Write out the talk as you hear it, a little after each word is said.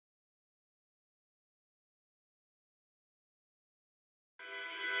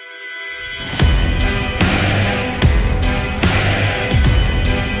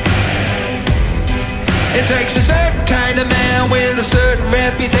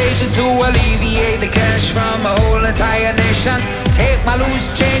reputation to alleviate the cash from a whole entire nation. Take my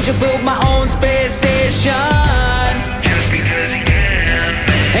loose change and build my own space station. Just because you can,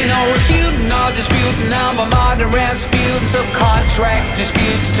 man. Ain't no refuting or disputing. I'm a modern Rasputin. Subcontract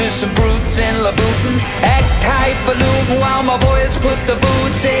disputes to some brutes in Louboutin. Act highfalutin while my boys put the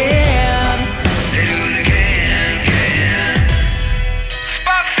boots in.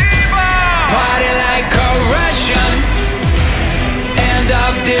 Party like a Russian. End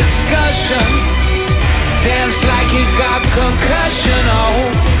of discussion. Dance like you got concussion.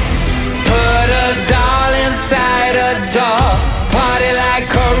 Oh, put a doll inside a doll. Party like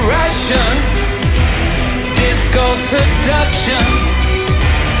a Russian. Disco seduction.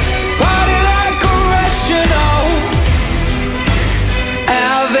 Party like a Russian. Oh,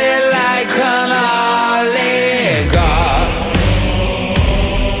 have it like an oligarch.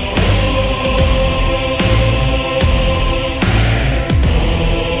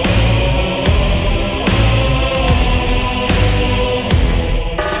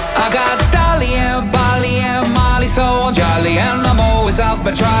 So I'm jolly and I'm always off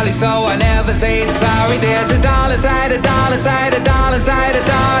my trolley, so I never say sorry. There's a dollar side, a dollar side, a dollar side, a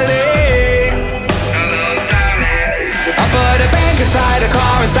dolly. I put a bank inside a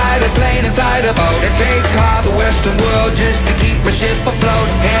car, inside a plane, inside a boat. It takes half the Western world just to keep my ship afloat.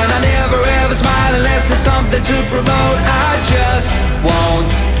 And I never ever smile unless there's something to promote. I just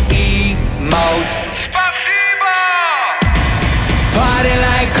won't emote. Party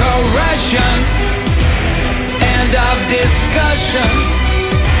like a Russian. End of discussion.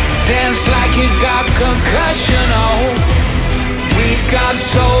 Dance like you got concussion. Oh, we got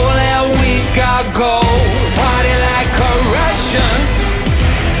so